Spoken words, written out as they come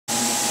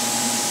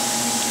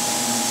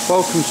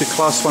Welcome to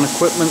Class 1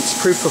 Equipment's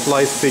Proof of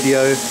Life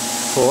video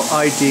for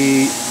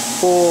ID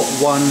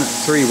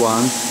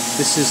 4131.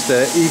 This is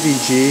the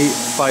EVG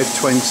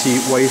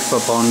 520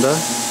 Wafer Bonder.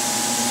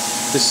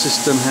 This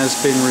system has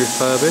been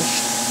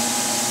refurbished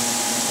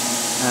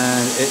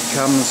and it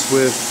comes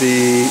with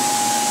the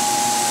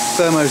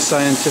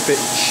thermoscientific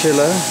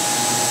chiller.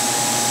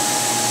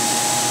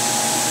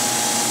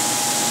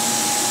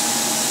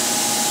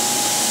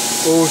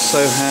 Also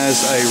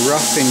has a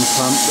roughing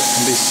pump that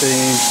can be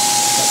seen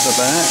at the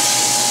back,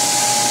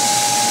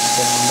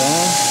 down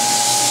there.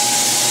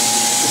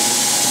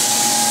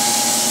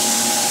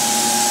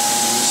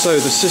 So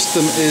the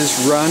system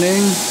is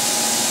running.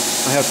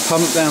 I have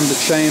pumped down the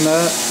chamber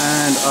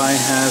and I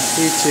have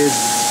heated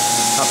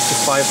up to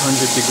 500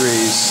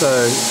 degrees. So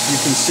you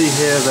can see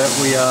here that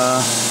we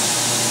are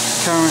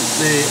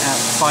currently at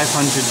 500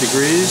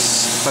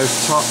 degrees, both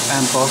top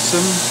and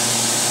bottom.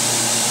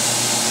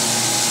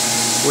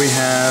 We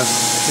have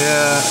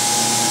here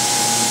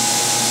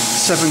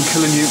 7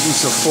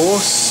 kilonewtons of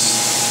force,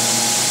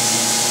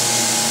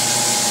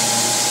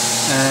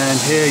 and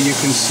here you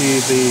can see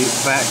the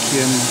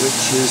vacuum,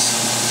 which is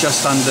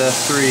just under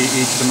 3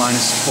 e to the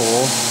minus 4.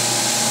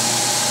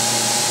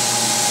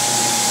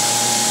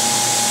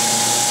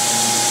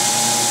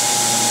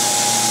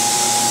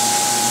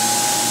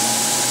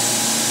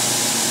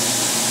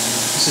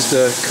 This is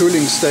the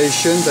cooling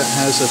station that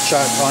has a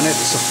chuck on it.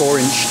 It's a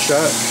 4-inch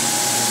chuck.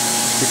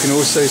 You can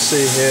also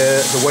see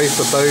here the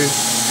wafer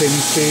bonding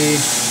key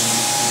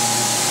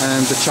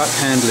and the chuck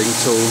handling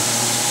tool.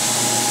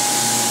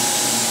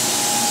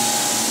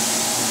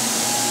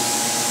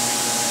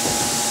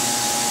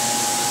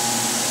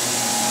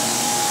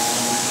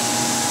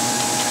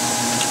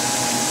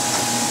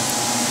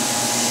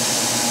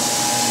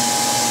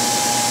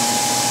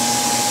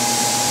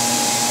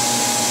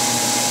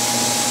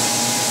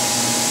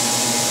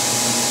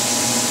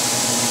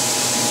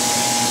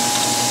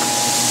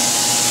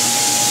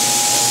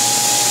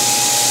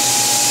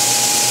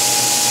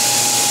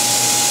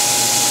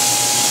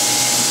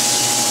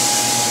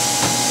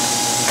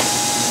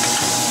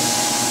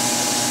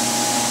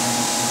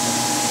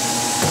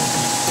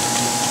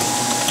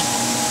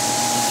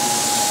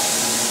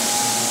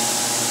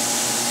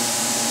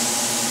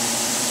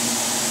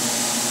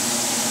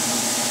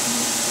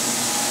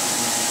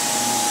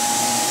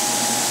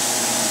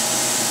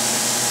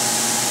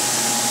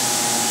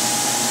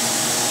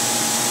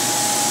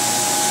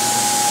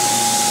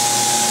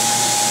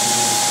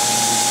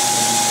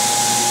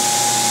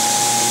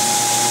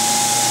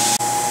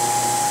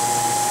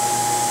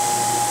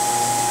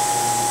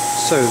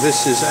 So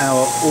this is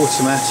our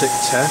automatic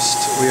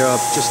test. We are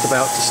just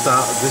about to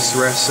start this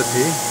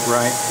recipe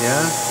right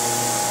here.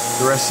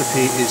 The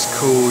recipe is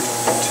called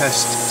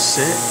Test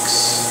 6.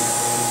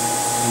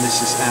 And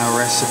this is our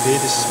recipe.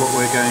 This is what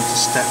we're going to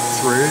step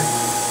through.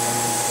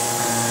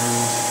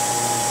 And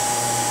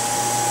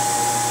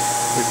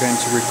we're going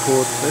to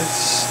record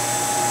this.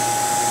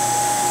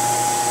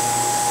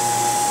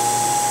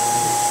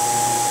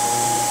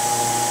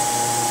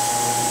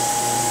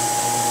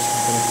 So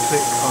I'm going to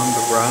click on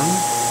the run.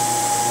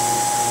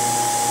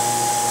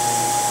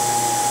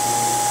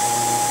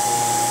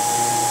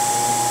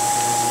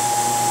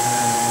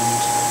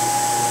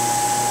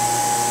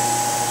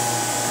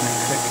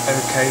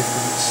 OK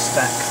for the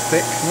stack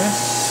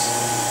thickness.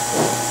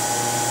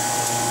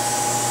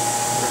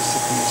 The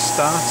recipe is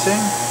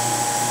starting.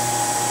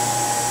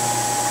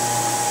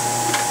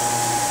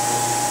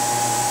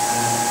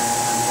 And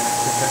I'm going to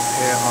click up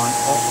here on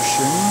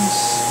options.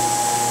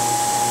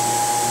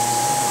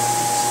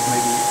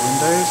 Maybe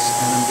Windows,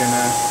 and I'm going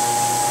to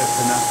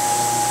open up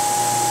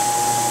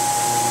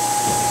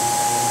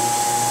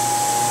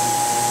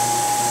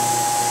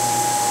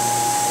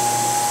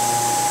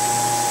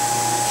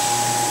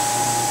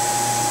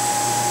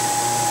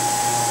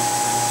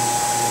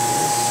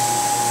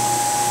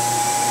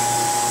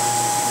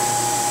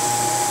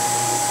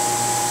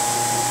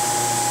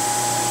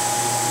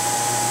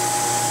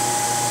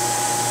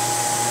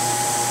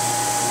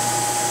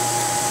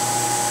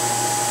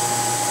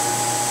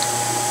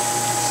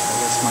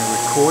my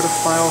recorder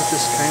file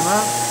just came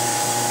up,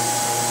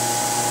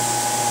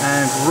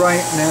 and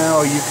right now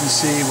you can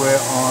see we're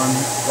on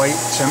weight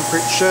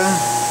temperature.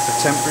 The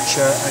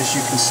temperature, as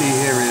you can see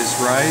here, is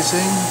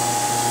rising,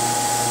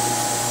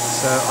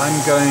 so I'm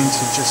going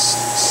to just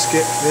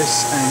skip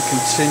this and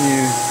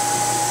continue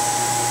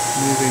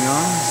moving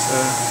on. So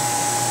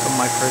on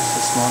my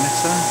process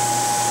monitor,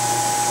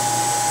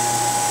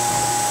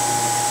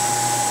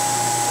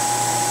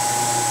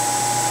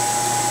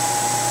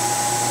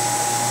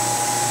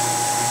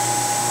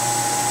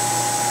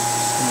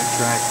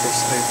 drag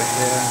this over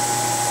here,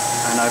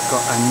 and I've got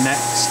a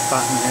next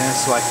button here,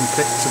 so I can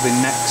click to the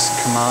next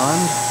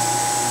command.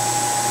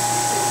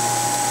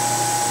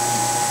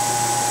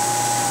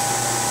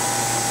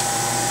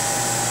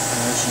 And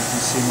as you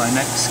can see, my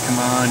next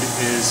command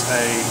is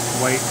a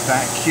weight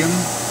vacuum.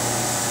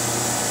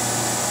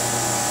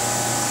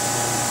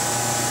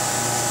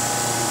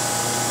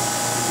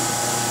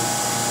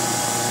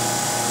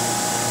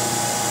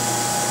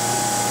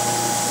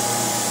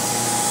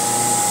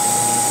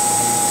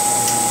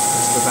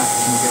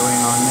 going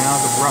on now.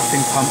 The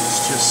roughing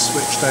pump's just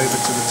switched over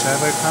to the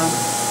turbo pump.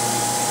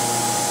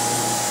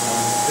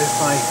 If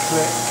I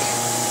click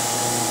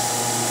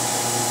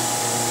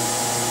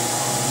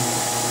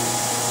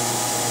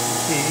on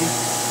key,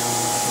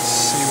 let's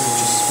see, we've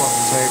just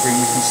swapped over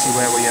and we can see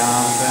where we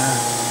are there.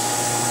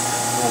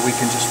 Or we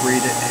can just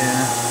read it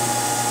here.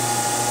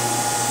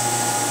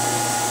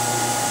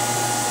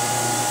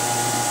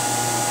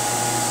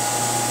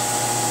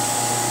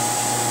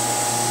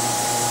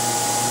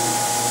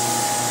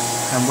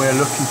 And we're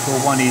looking for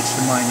 1e to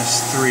the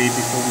minus 3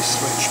 before we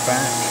switch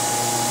back.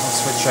 I'll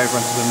switch over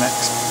onto the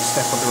next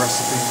step of the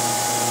recipe.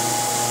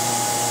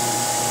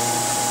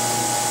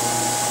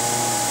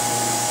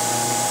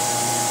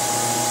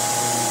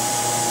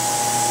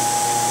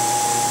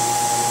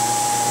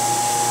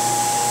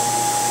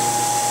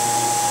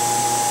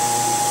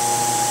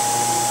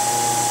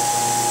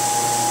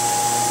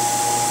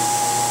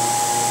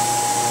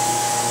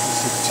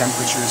 So the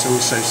temperature is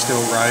also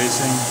still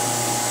rising.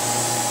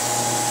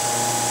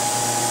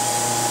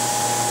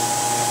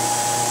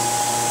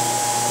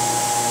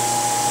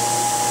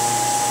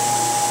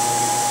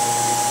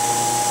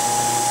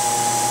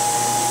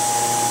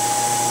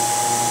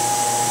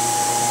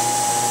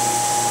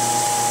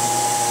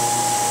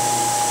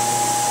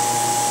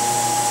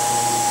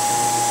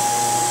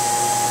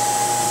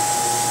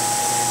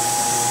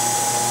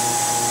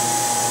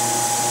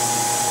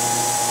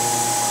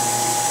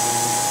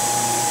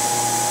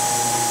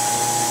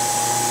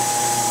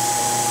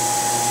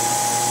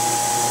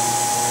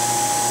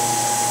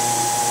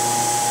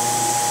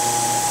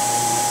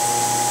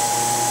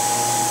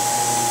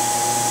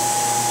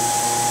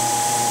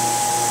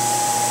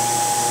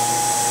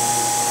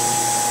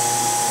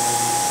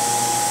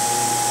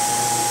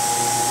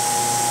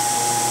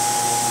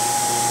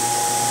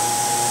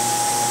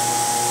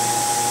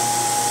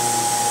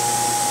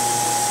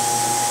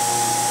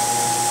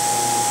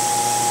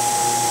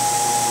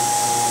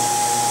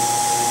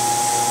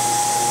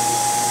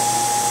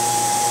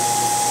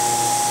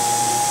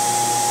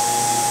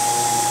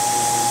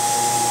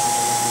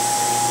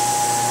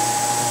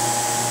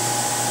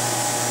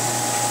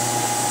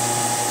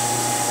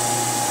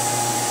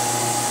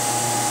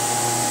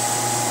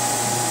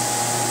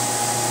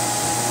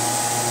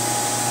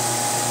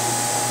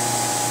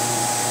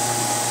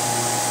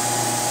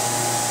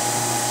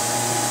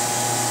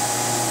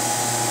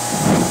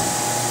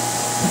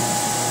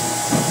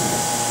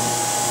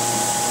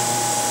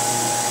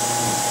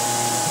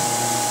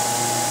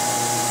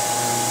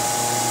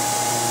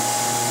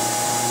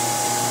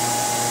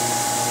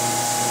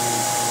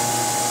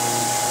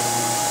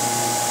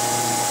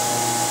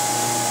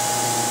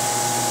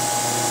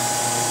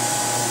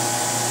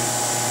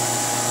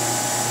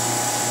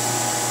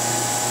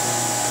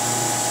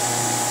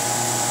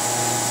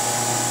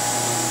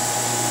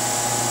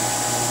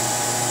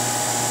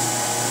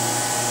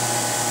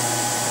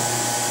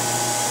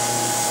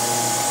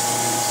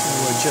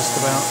 Just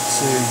about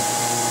to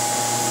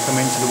come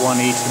into the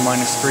 1e to the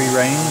minus 3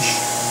 range.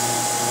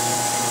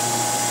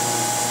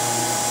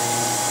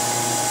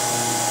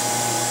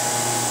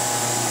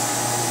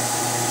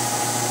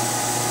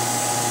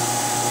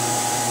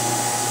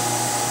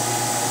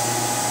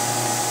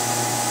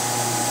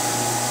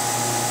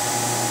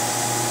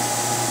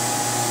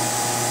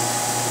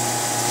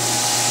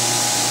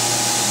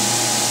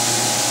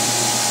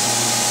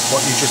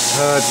 What you just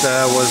heard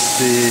there was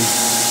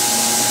the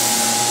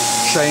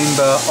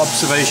chamber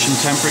observation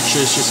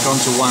temperature has just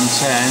gone to 110,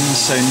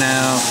 so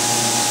now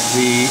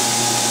the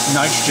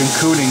nitrogen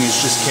cooling is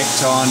just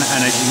kicked on,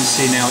 and as you can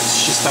see now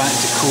it's just starting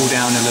to cool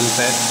down a little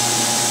bit.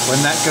 When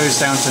that goes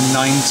down to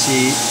 90,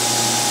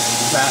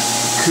 that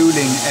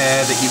cooling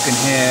air that you can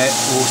hear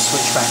will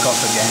switch back off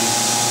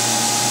again.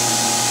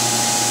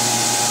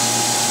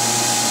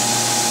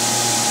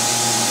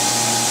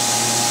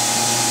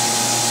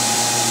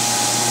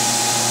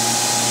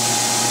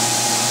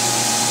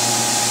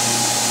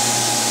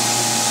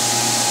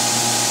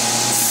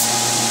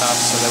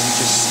 So that we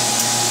just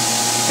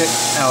hit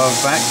our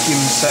vacuum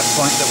set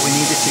point that we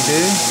needed to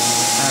do,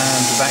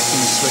 and the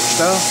vacuum is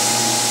switched off.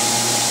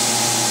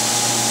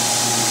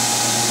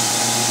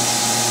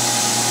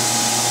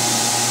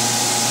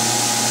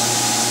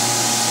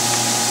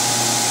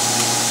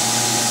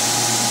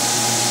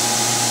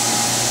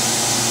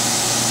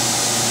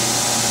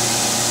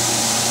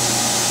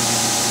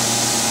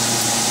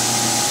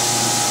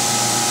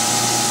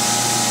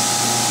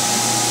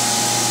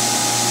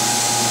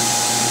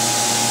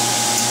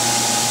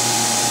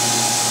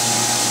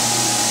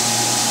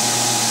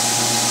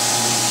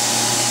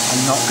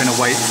 I'm not going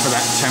to wait for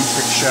that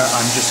temperature,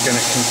 I'm just going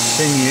to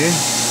continue.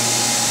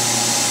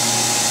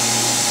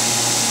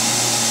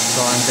 So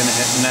I'm going to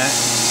hit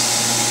next.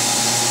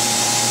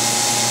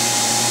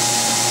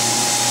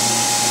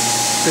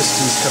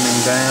 Piston's coming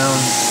down.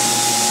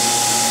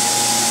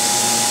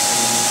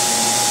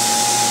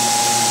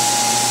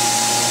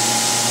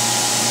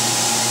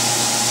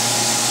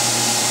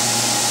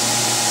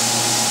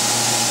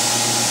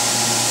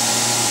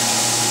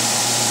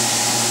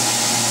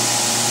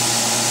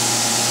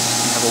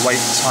 Wait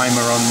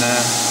timer on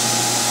there.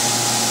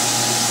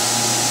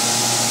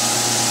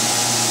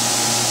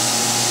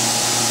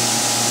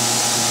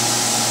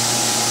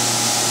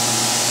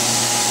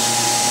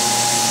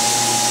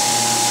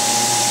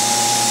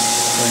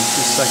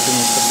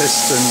 seconds. The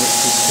piston, which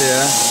is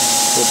here,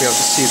 we'll be able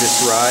to see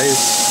this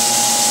rise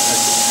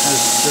as it has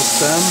just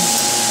done.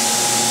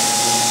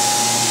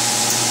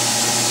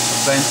 The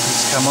vent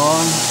has come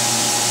on,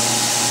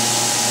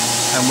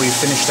 and we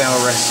finished our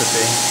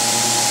recipe.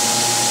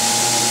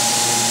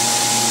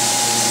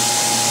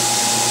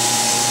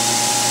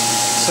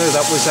 So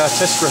that was our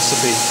test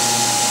recipe.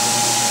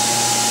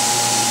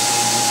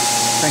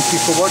 Thank you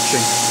for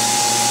watching.